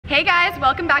Hey guys,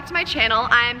 welcome back to my channel.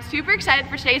 I'm super excited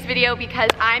for today's video because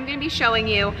I'm gonna be showing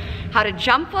you how to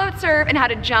jump float serve and how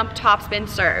to jump topspin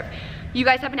serve. You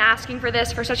guys have been asking for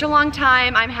this for such a long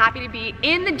time. I'm happy to be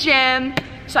in the gym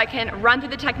so I can run through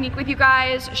the technique with you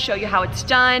guys, show you how it's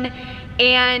done,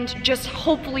 and just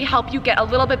hopefully help you get a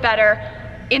little bit better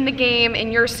in the game,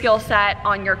 in your skill set,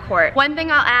 on your court. One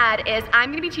thing I'll add is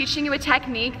I'm gonna be teaching you a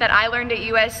technique that I learned at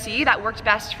USC that worked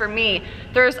best for me.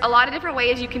 There's a lot of different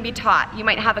ways you can be taught. You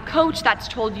might have a coach that's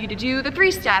told you to do the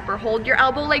 3-step or hold your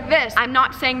elbow like this. I'm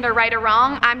not saying they're right or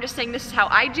wrong, I'm just saying this is how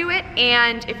I do it,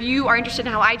 and if you are interested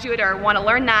in how I do it or wanna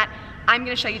learn that, I'm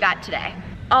gonna show you that today.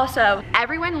 Also,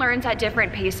 everyone learns at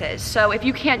different paces. So if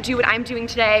you can't do what I'm doing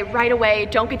today right away,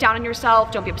 don't get down on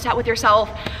yourself, don't be upset with yourself.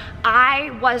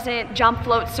 I wasn't jump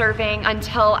float serving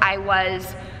until I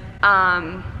was,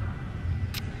 I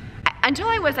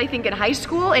think in high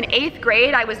school. In 8th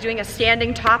grade, I was doing a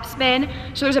standing topspin.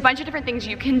 So there's a bunch of different things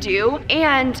you can do.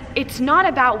 And it's not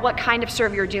about what kind of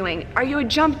serve you're doing. Are you a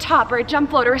jump top or a jump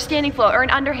float or a standing float or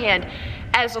an underhand?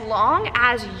 As long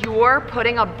as you're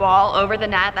putting a ball over the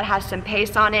net that has some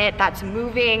pace on it, that's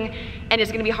moving, and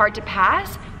is gonna be hard to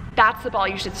pass, that's the ball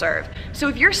you should serve. So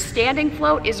if your standing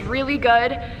float is really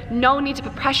good, no need to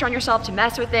put pressure on yourself to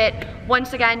mess with it.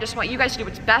 Once again, just want you guys to do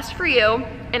what's best for you,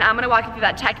 and I'm gonna walk you through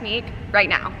that technique right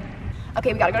now.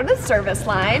 Okay, we gotta go to the service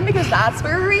line because that's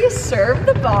where we serve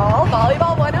the ball,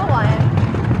 Volleyball 101.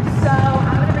 So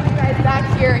I'm gonna bring you guys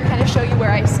back here and kind of show you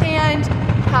where I stand,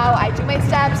 how I do my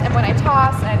steps, and when I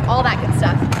toss, and all that good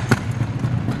stuff.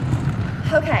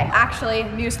 Okay, actually,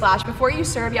 newsflash, before you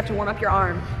serve, you have to warm up your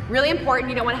arm. Really important,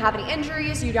 you don't want to have any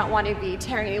injuries, you don't want to be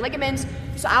tearing any ligaments,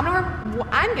 so I'm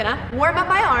gonna warm up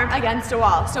my arm against a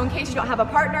wall. So in case you don't have a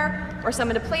partner or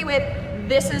someone to play with,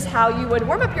 this is how you would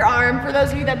warm up your arm, for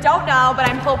those of you that don't know, but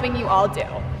I'm hoping you all do.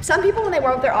 Some people, when they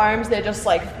warm up their arms, they just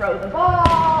like throw the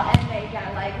ball, and they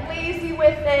get like lazy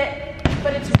with it,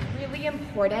 but it's really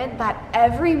important that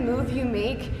every move you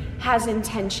make has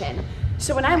intention.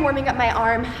 So when I'm warming up my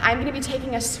arm, I'm gonna be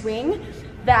taking a swing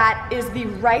that is the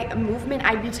right movement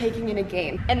I'd be taking in a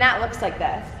game. And that looks like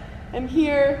this. I'm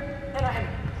here, and I'm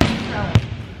throwing.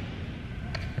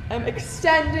 I'm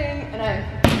extending, and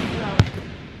I'm throwing.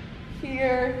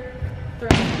 Here,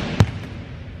 throwing.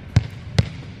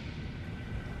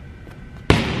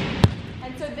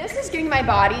 And so this is getting my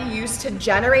body used to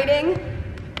generating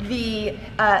the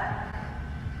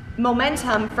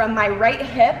momentum from my right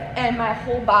hip and my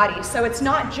whole body. So it's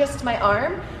not just my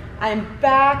arm, I'm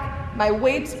back, my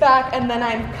weight's back, and then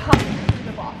I'm coming through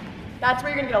the ball. That's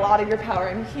where you're gonna get a lot of your power.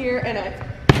 I'm here and I'm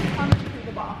coming through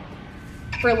the ball.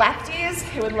 For lefties,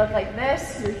 it would look like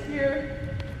this. You're here,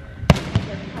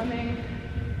 you're coming.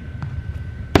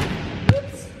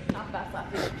 Oops, not fast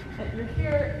lefty. And you're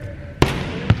here,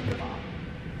 through the ball.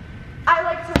 I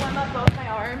like to warm up both my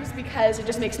arms because it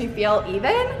just makes me feel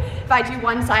even. If I do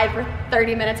one side for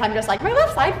 30 minutes, I'm just like, my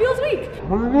left side feels weak.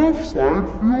 My left side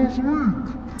feels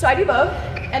weak. So I do both.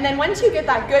 And then once you get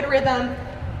that good rhythm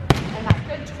and that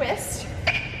good twist,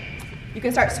 you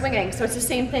can start swinging. So it's the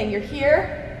same thing. You're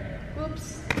here.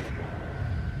 Oops.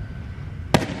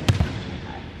 Okay.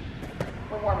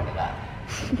 We're warming it up.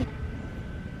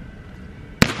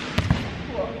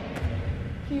 Cool.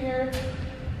 Here.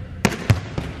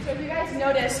 So if you guys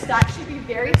notice, that should be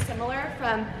very similar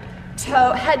from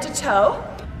head to toe,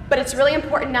 but it's really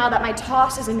important now that my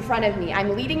toss is in front of me.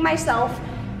 I'm leading myself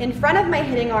in front of my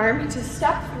hitting arm to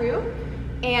step through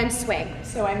and swing.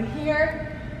 So I'm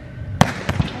here,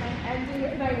 and I'm ending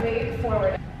with my weight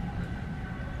forward.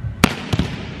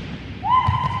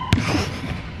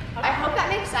 I hope that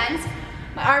makes sense.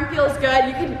 My arm feels good.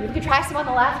 You can try some on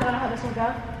the left. I don't know how this will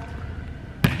go.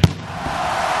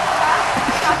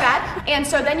 Not bad. And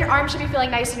so then your arm should be feeling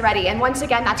nice and ready. And once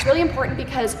again, that's really important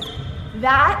because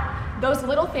those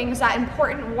little things, that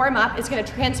important warm up is gonna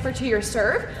transfer to your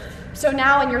serve. So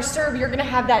now in your serve, you're gonna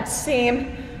have that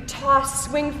same toss,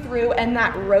 swing through, and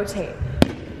that rotate.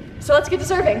 So let's get to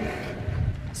serving.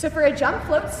 So for a jump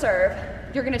float serve,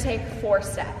 you're gonna take 4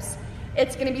 steps.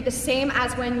 It's gonna be the same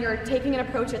as when you're taking an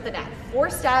approach at the net. 4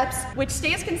 steps, which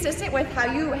stays consistent with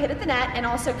how you hit at the net and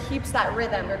also keeps that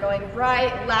rhythm. You're going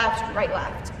right,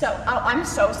 left. So I'm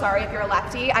so sorry if you're a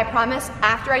lefty. I promise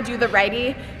after I do the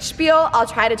righty spiel, I'll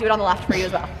try to do it on the left for you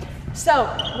as well. So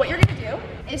what you're gonna do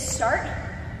is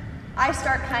I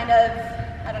start kind of,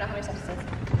 I don't know how many steps it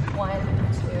is. 1,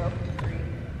 2, 3,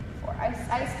 4.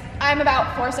 I'm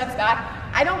about 4 steps back.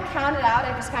 I don't count it out,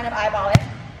 I just kind of eyeball it.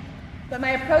 But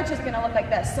my approach is gonna look like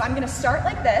this. So I'm gonna start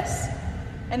like this,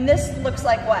 and this looks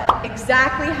like what?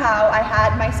 Exactly how I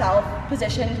had myself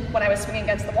positioned when I was swinging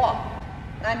against the wall.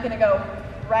 And I'm gonna go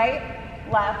right,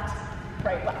 left,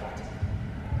 right, left.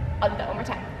 I'll do that one more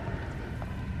time.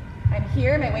 I'm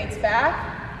here, my weight's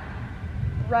back.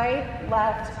 Right,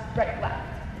 left, right, left.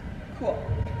 Cool.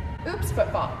 Oops,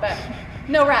 football, but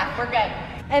no ref, we're good.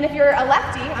 And if you're a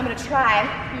lefty, I'm gonna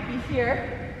try, you'd be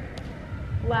here,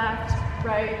 left,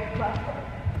 right, left, right.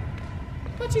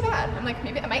 Not too bad. I'm like,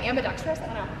 maybe, am I ambidextrous? I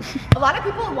don't know. A lot of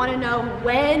people wanna know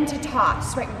when to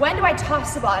toss, right? When do I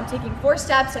toss the ball? I'm taking 4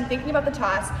 steps, I'm thinking about the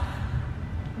toss.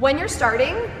 When you're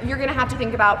starting, you're gonna have to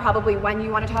think about probably when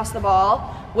you wanna toss the ball,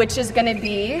 which is gonna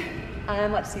be,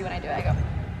 let's see when I do it. I go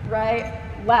right,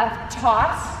 left,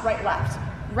 toss, right, left.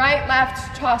 Right,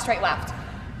 left, toss, right, left.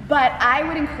 But I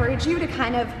would encourage you to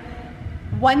kind of,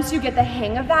 once you get the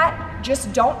hang of that,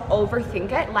 just don't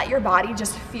overthink it. Let your body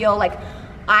just feel like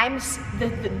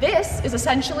this is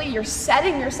essentially, you're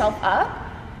setting yourself up,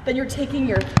 then you're taking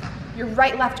your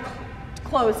right, left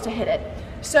close to hit it.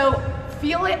 So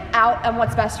feel it out on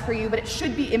what's best for you, but it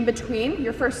should be in between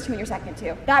your first 2 and your second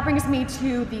 2. That brings me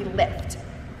to the lift.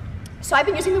 So I've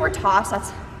been using the word toss,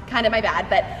 that's kind of my bad,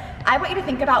 but I want you to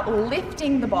think about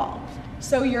lifting the ball.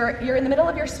 So you're in the middle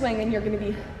of your swing and you're gonna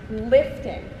be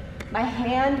lifting. My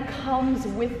hand comes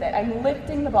with it, I'm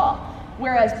lifting the ball.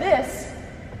 Whereas this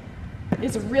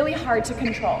is really hard to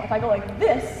control. If I go like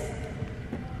this,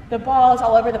 the ball is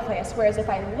all over the place. Whereas if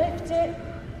I lift it,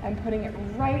 I'm putting it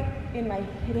right in my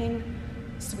hitting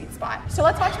sweet spot. So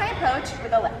let's watch my approach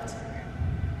with a lift.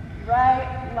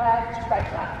 Right, left,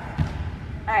 right, left.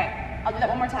 All right, I'll do that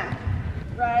one more time.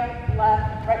 Right,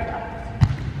 left, right, left.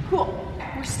 Cool.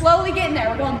 We're slowly getting there.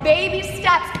 We're going baby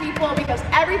steps, people, because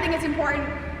everything is important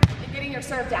in getting your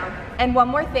serve down. And one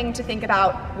more thing to think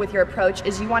about with your approach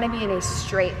is you want to be in a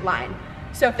straight line.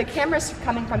 So if the camera's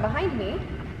coming from behind me,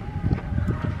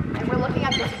 and we're looking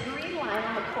at this green line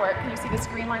on the court, can you see this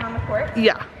green line on the court?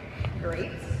 Yeah.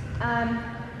 Great. I'm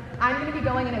going to be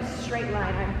going in a straight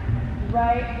line. I'm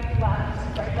right,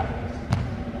 left, right, left.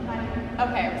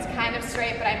 Okay, it was kind of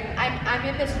straight, but I'm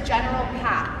in this general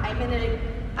path.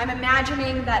 I'm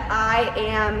imagining that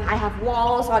I have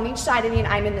walls on each side of me and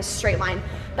I'm in this straight line.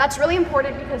 That's really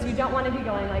important because you don't want to be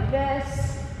going like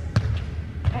this,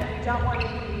 and you don't want to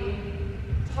be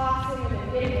tossing and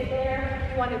then getting it there.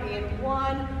 You want to be in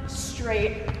one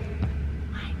straight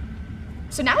line.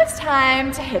 So now it's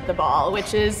time to hit the ball,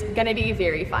 which is going to be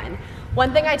very fun.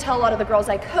 One thing I tell a lot of the girls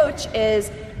I coach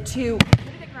is to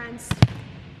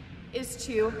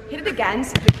hit it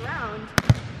against the ground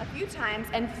a few times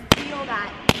and feel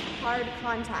that hard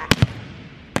contact.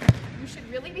 You should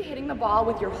really be hitting the ball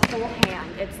with your whole hand.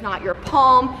 It's not your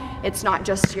palm, it's not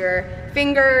just your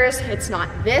fingers, it's not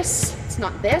this,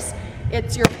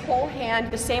 it's your whole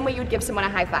hand, the same way you would give someone a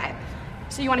high five.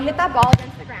 So you want to hit that ball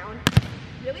against the ground,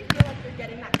 really feel like you're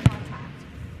getting that contact.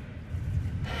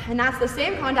 And that's the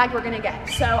same contact we're going to get.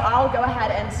 So I'll go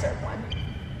ahead and serve one.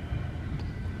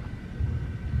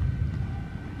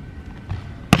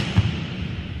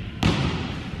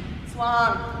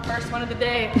 Long, first one of the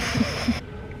day.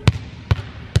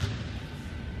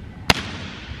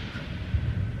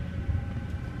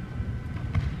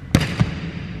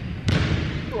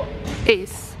 Cool.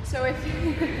 Ace. So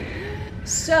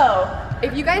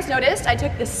if you guys noticed, I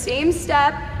took the same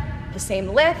step, the same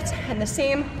lift, and the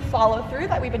same follow through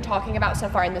that we've been talking about so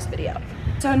far in this video.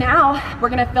 So now we're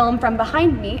gonna film from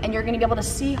behind me and you're gonna be able to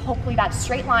see hopefully that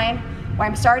straight line where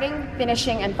I'm starting,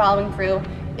 finishing, and following through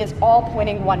is all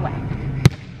pointing one way.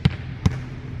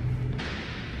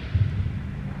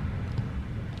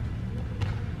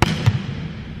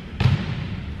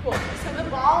 Cool, so the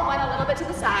ball went a little bit to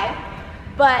the side,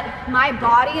 but my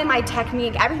body and my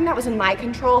technique, everything that was in my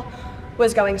control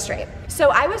was going straight. So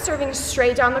I was serving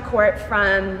straight down the court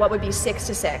from what would be 6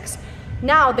 to 6.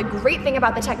 Now, the great thing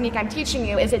about the technique I'm teaching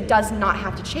you is it does not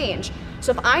have to change.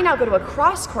 So if I now go to a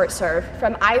cross court serve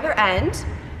from either end,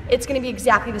 it's gonna be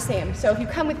exactly the same. So if you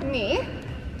come with me,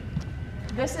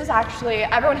 this is actually,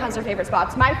 everyone has their favorite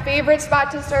spots. My favorite spot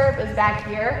to serve is back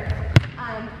here.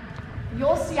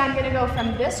 You'll see I'm gonna go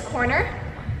from this corner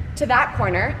to that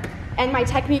corner, and my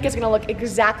technique is gonna look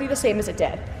exactly the same as it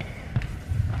did.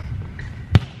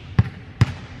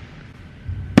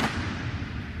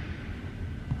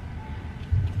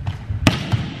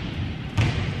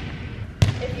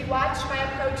 If you watch my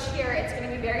approach here, it's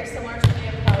gonna be very similar to my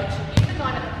approach, even though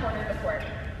I'm at the corner of the court.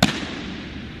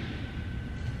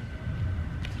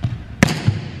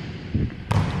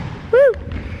 Woo!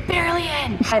 Barely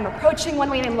in. I'm approaching one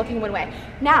way and I'm looking one way.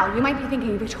 Now, you might be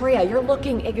thinking, Victoria, you're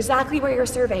looking exactly where you're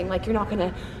serving. Like, you're not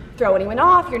gonna throw anyone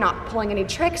off, you're not pulling any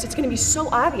tricks, it's gonna be so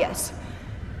obvious.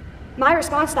 My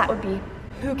response to that would be,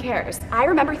 who cares? I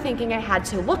remember thinking I had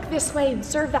to look this way and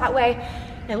serve that way,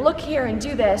 and look here and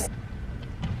do this.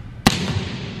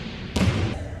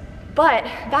 But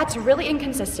that's really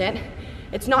inconsistent.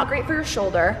 It's not great for your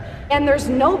shoulder, and there's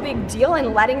no big deal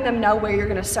in letting them know where you're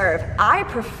gonna serve. I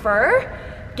prefer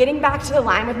getting back to the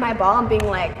line with my ball and being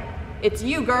like, it's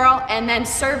you, girl, and then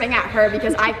serving at her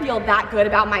because I feel that good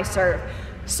about my serve.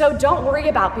 So don't worry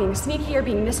about being sneaky or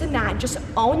being this and that. Just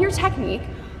own your technique,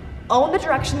 own the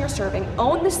direction you're serving,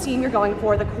 own the seam you're going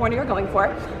for, the corner you're going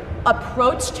for,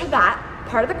 approach to that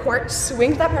part of the court,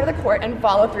 swing to that part of the court, and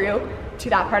follow through to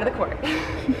that part of the court.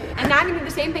 And now I'm gonna do the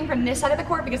same thing from this side of the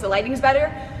court because the lighting's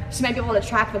better, so you might be able to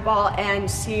track the ball and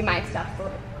see my stuff a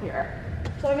little bit clearer.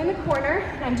 So I'm in the corner,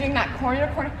 and I'm doing that corner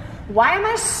to corner. Why am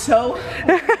I so,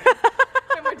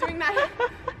 when we're doing that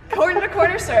corner to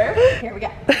corner serve? Here we go.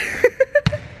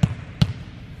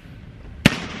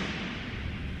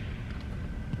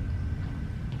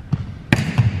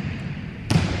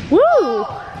 Woo!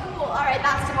 Oh, cool, all right,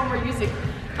 that's the one we're using.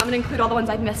 I'm gonna include all the ones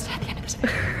I've missed at the end of this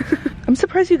video. I'm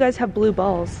surprised you guys have blue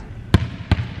balls.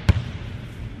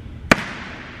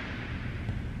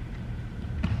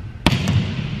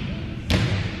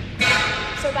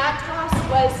 So that toss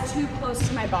was too close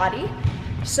to my body.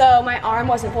 So my arm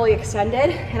wasn't fully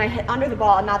extended and I hit under the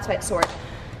ball and that's why it soared.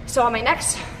 So on my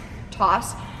next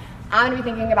toss, I'm gonna be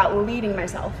thinking about leading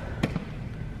myself.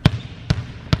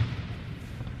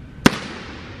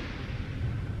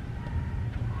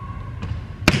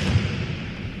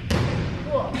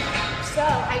 So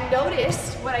I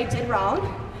noticed what I did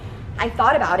wrong, I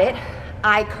thought about it,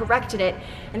 I corrected it,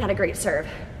 and had a great serve.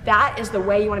 That is the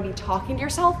way you want to be talking to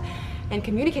yourself and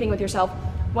communicating with yourself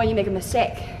when you make a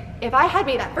mistake. If I had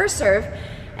made that first serve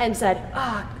and said,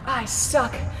 oh, I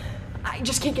suck, I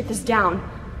just can't get this down,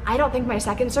 I don't think my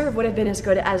second serve would have been as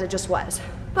good as it just was.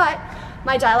 But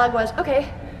my dialogue was,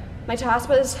 okay, my toss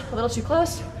was a little too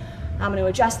close, I'm going to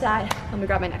adjust that, let me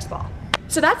grab my next ball.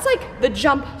 So that's like the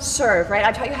jump serve, right?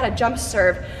 I taught you how to jump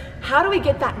serve. How do we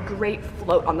get that great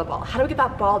float on the ball? How do we get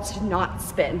that ball to not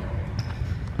spin?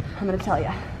 I'm gonna tell you.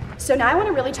 So now I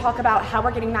wanna really talk about how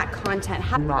we're getting that content.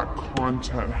 How do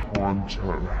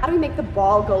we make the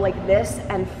ball go like this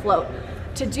and float?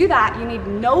 To do that, you need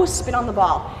no spin on the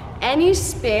ball. Any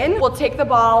spin will take the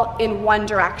ball in one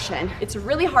direction. It's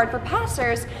really hard for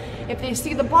passers if they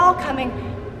see the ball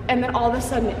coming and then all of a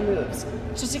sudden it moves.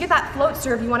 So to get that float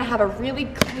serve, you want to have a really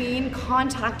clean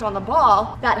contact on the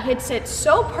ball that hits it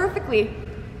so perfectly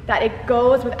that it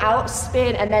goes without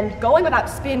spin, and then going without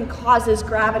spin causes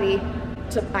gravity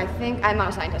to, I think, I'm not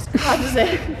a scientist, causes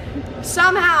it.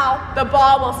 Somehow the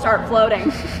ball will start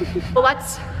floating. Well,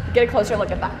 let's get a closer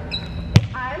look at that.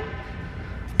 I'm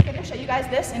gonna show you guys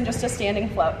this in just a standing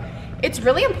float. It's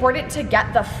really important to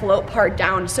get the float part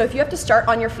down. So if you have to start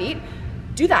on your feet,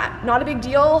 do that, not a big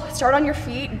deal. Start on your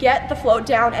feet, get the float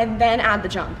down, and then add the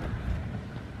jump.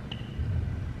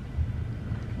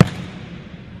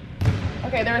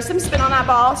 Okay, there was some spin on that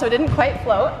ball, so it didn't quite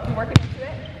float. I'm working into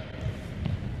it.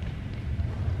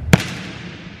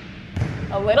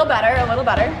 A little better, a little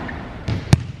better.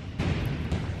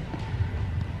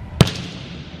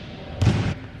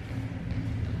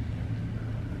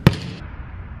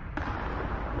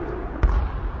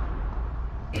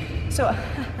 So,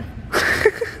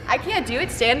 I can't do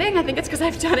it standing. I think it's because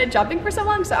I've done it jumping for so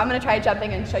long, so I'm gonna try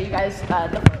jumping and show you guys the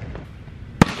float.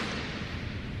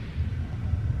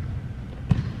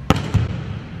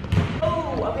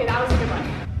 Oh, okay, that was a good one.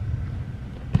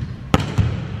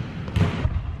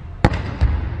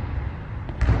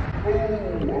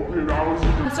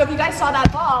 So if you guys saw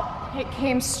that ball, it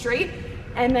came straight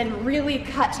and then really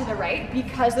cut to the right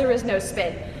because there was no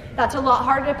spin. That's a lot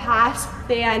harder to pass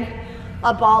than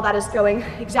a ball that is going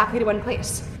exactly to one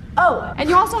place. Oh, and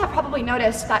you also have probably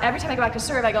noticed that every time I go back to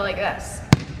serve, I go like this.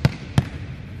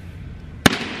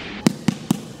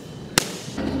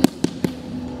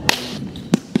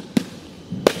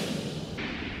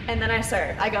 And then I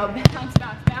serve. I go bounce,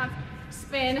 bounce, bounce,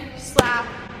 spin, slap,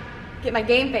 get my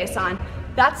game face on.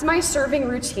 That's my serving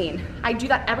routine. I do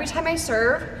that every time I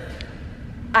serve.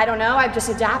 I don't know, I've just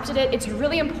adapted it. It's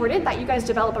really important that you guys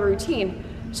develop a routine.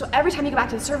 So every time you go back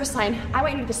to the service line, I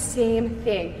want you to do the same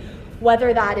thing.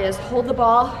 Whether that is hold the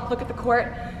ball, look at the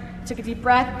court, take a deep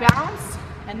breath, bounce,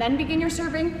 and then begin your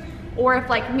serving. Or if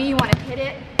like me, you want to hit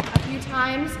it a few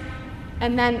times,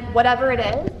 and then whatever it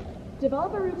is,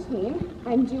 develop a routine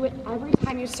and do it every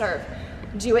time you serve.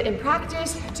 Do it in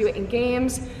practice, do it in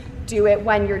games, do it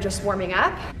when you're just warming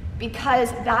up,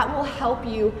 because that will help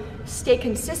you stay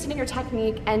consistent in your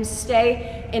technique and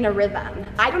stay in a rhythm.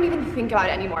 I don't even think about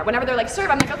it anymore. Whenever they're like,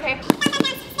 serve, I'm like, okay,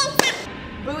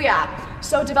 booyah.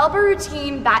 So develop a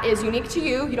routine that is unique to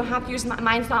you. You don't have to use,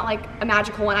 mine's not like a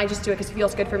magical one, I just do it because it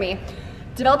feels good for me.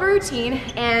 Develop a routine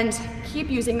and keep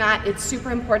using that. It's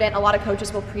super important. A lot of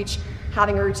coaches will preach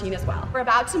having a routine as well. We're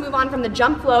about to move on from the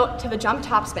jump float to the jump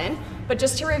topspin, but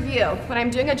just to review, when I'm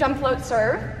doing a jump float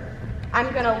serve,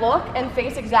 I'm gonna look and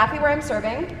face exactly where I'm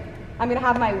serving. I'm gonna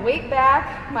have my weight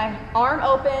back, my arm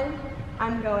open.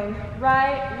 I'm going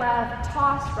right, left,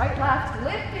 toss, right, left,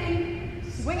 lifting,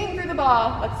 swinging through the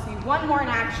ball. Let's see one more in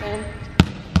action.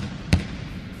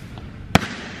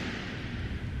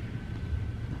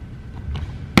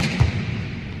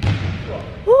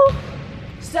 Woo.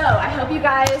 So I hope you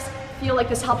guys feel like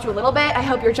this helped you a little bit. I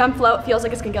hope your jump float feels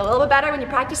like it's gonna get a little bit better when you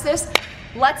practice this.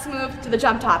 Let's move to the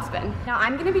jump topspin. Now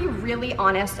I'm gonna be really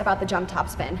honest about the jump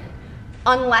topspin.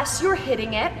 Unless you're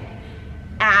hitting it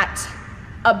at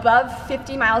above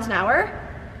 50 miles an hour,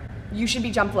 you should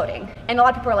be jump floating. And a lot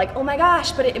of people are like, oh my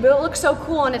gosh, but it looks so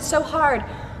cool and it's so hard.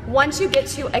 Once you get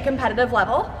to a competitive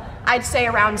level, I'd say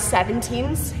around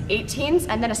 17s, 18s,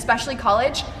 and then especially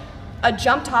college, a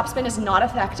jump topspin is not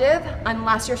effective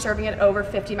unless you're serving it over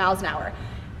 50 miles an hour.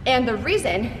 And the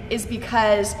reason is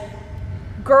because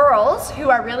girls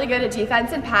who are really good at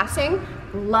defense and passing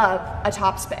love a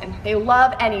topspin. They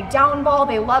love any down ball,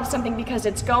 they love something because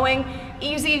it's going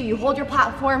easy, you hold your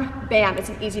platform, bam, it's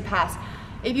an easy pass.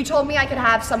 If you told me I could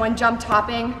have someone jump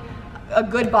topping a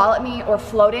good ball at me or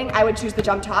floating, I would choose the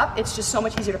jump top. It's just so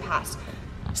much easier to pass.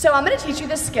 So I'm gonna teach you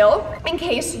this skill in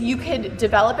case you could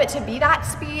develop it to be that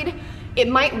speed. It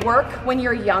might work when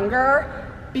you're younger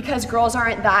because girls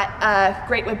aren't that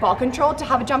great with ball control to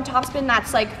have a jump topspin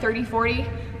that's like 30, 40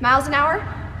 miles an hour.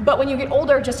 But when you get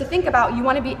older, just to think about, you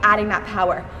wanna be adding that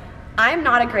power. I'm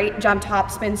not a great jump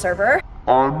topspin server.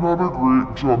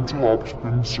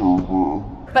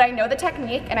 But I know the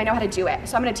technique and I know how to do it.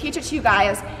 So I'm gonna teach it to you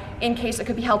guys in case it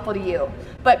could be helpful to you.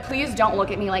 But please don't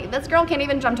look at me like, this girl can't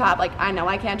even jump top. Like, I know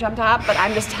I can't jump top, but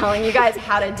I'm just telling you guys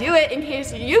how to do it in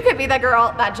case you could be the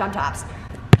girl that jump tops.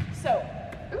 So,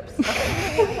 oops.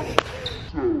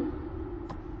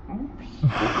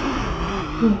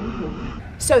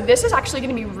 So this is actually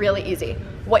gonna be really easy.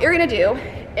 What you're gonna do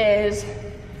is,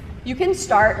 you can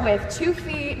start with 2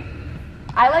 feet.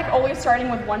 I like always starting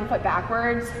with 1 foot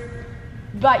backwards,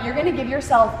 but you're gonna give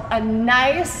yourself a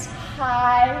nice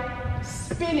high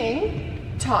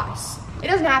spinning toss. It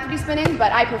doesn't have to be spinning,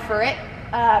 but I prefer it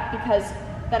because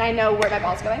then I know where my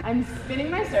ball's going. I'm spinning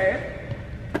my serve,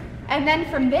 and then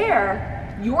from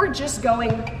there, you're just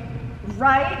going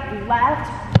right, left,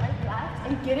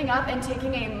 and getting up and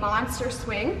taking a monster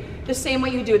swing the same way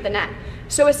you do at the net.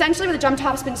 So essentially with a jump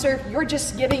topspin serve, you're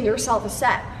just giving yourself a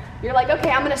set. You're like, okay,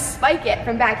 I'm gonna spike it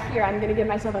from back here. I'm gonna give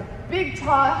myself a big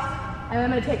toss, and then I'm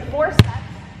gonna take 4 steps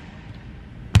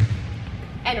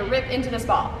and rip into this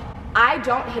ball. I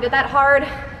don't hit it that hard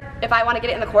if I wanna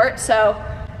get it in the court, so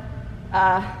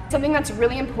something that's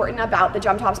really important about the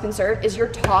jump topspin serve is your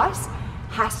toss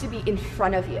has to be in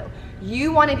front of you.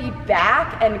 You wanna be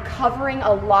back and covering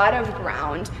a lot of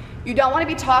ground. You don't wanna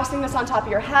be tossing this on top of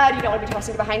your head, you don't wanna be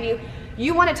tossing it behind you.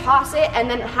 You wanna toss it and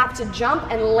then have to jump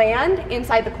and land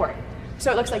inside the court. So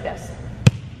it looks like this.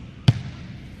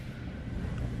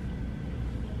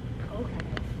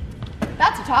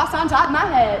 That's a toss on top of my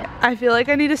head. I feel like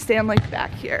I need to stand like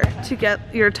back here to get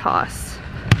your toss.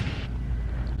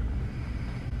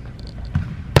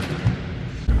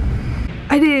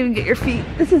 I didn't even get your feet.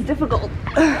 This is difficult.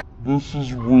 This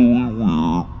is really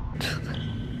weird.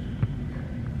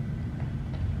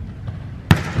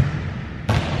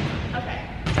 Okay,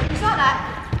 so you saw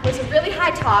that. It was a really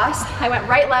high toss. I went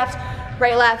right, left,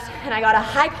 and I got a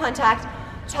high contact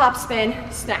top spin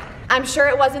snap. I'm sure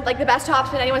it wasn't like the best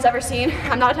topspin anyone's ever seen.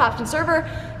 I'm not a topspin server,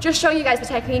 just showing you guys the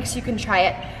technique so you can try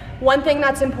it. One thing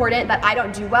that's important that I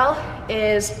don't do well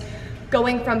is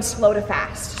going from slow to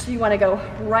fast. So you wanna go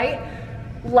right,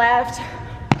 left,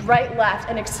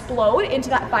 and explode into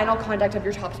that final contact of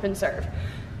your topspin serve.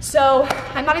 So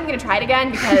I'm not even gonna try it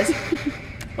again because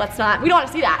we don't wanna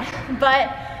see that.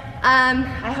 But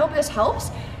I hope this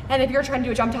helps. And if you're trying to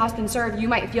do a jump topspin serve, you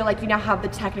might feel like you now have the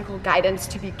technical guidance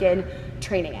to begin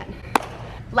training in.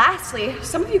 Lastly,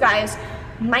 some of you guys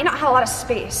might not have a lot of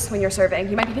space when you're serving.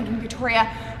 You might be thinking, Victoria,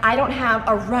 I don't have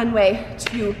a runway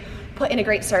to put in a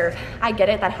great serve. I get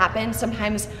it, that happens.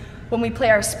 Sometimes when we play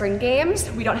our spring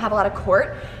games, we don't have a lot of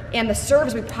court, and the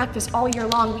serves we practice all year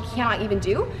long, we cannot even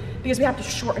do because we have to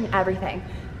shorten everything.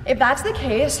 If that's the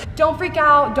case, don't freak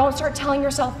out. Don't start telling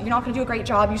yourself you're not gonna do a great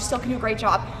job. You still can do a great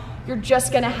job. You're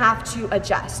just gonna have to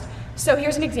adjust. So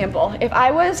here's an example. If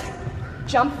I was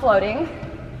jump floating,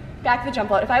 back to the jump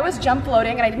float, if I was jump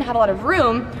floating and I didn't have a lot of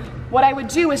room, what I would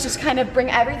do is just kind of bring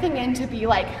everything in to be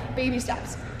like baby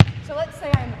steps. So let's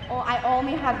say I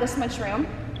only have this much room.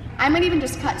 I might even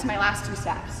just cut to my last 2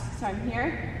 steps. So I'm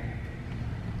here.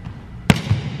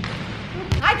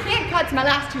 I can't cut to my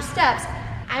last 2 steps.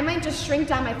 I might just shrink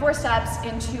down my 4 steps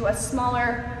into a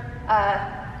smaller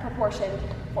proportioned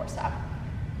 4 step.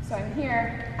 So I'm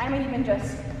here. I might even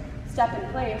just step in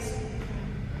place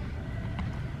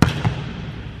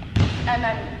and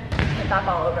then hit that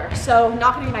ball over. So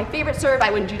not gonna be my favorite serve.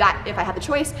 I wouldn't do that if I had the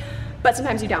choice, but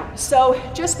sometimes you don't. So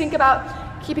just think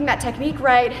about keeping that technique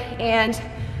right and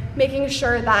making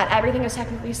sure that everything is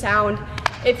technically sound.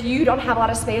 If you don't have a lot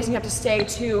of space and you have to stay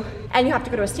and you have to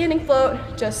go to a standing float,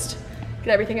 just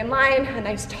get everything in line, a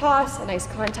nice toss, a nice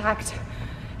contact.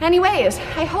 Anyways,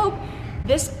 I hope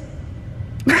this,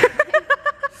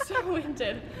 so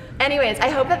winded. Anyways, I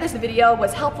hope that this video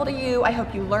was helpful to you. I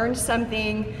hope you learned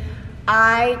something.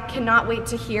 I cannot wait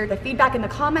to hear the feedback in the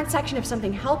comment section if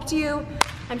something helped you.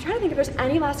 I'm trying to think if there's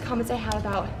any last comments I had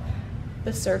about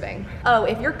the serving. Oh,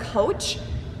 if your coach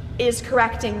is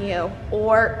correcting you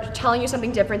or telling you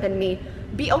something different than me,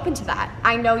 be open to that.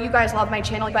 I know you guys love my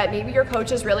channel, but maybe your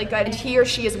coach is really good and he or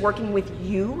she is working with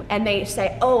you and they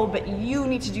say, oh, but you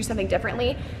need to do something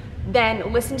differently.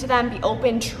 Then listen to them, be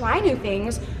open, try new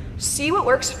things, see what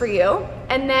works for you,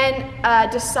 and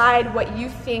then decide what you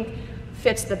think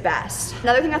fits the best.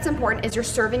 Another thing that's important is your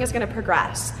serving is gonna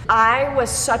progress. I was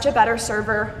such a better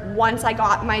server once I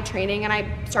got my training and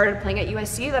I started playing at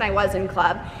USC than I was in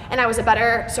club. And I was a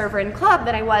better server in club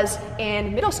than I was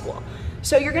in middle school.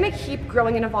 So you're gonna keep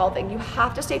growing and evolving. You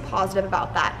have to stay positive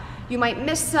about that. You might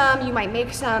miss some, you might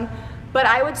make some, but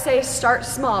I would say start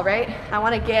small, right? I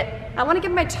wanna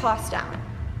get my toss down.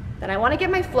 Then I wanna get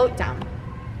my float down.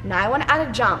 Now I wanna add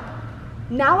a jump.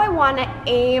 Now I wanna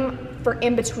aim for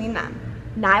in between them.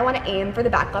 Now I want to aim for the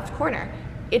back left corner.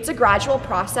 It's a gradual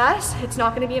process. It's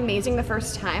not going to be amazing the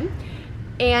first time.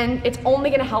 And it's only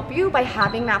going to help you by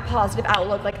having that positive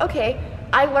outlook like, okay,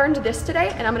 I learned this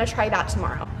today and I'm going to try that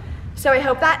tomorrow. So I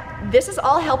hope that this is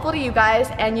all helpful to you guys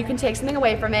and you can take something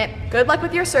away from it. Good luck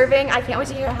with your serving. I can't wait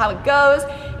to hear how it goes.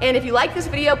 And if you like this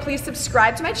video, please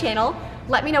subscribe to my channel.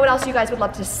 Let me know what else you guys would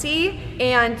love to see.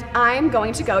 And I'm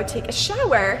going to go take a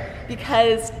shower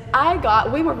because I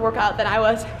got way more workout than I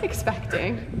was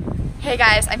expecting. Hey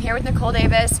guys, I'm here with Nicole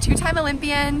Davis, 2-time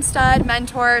Olympian, stud,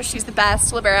 mentor. She's the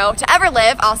best libero to ever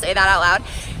live. I'll say that out loud.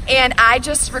 And I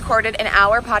just recorded an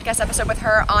hour podcast episode with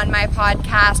her on my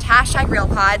podcast,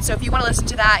 #RealPod. So if you want to listen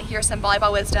to that, hear some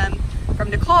volleyball wisdom from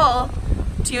Nicole,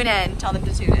 tune in. Tell them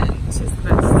to tune in. She's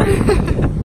the best.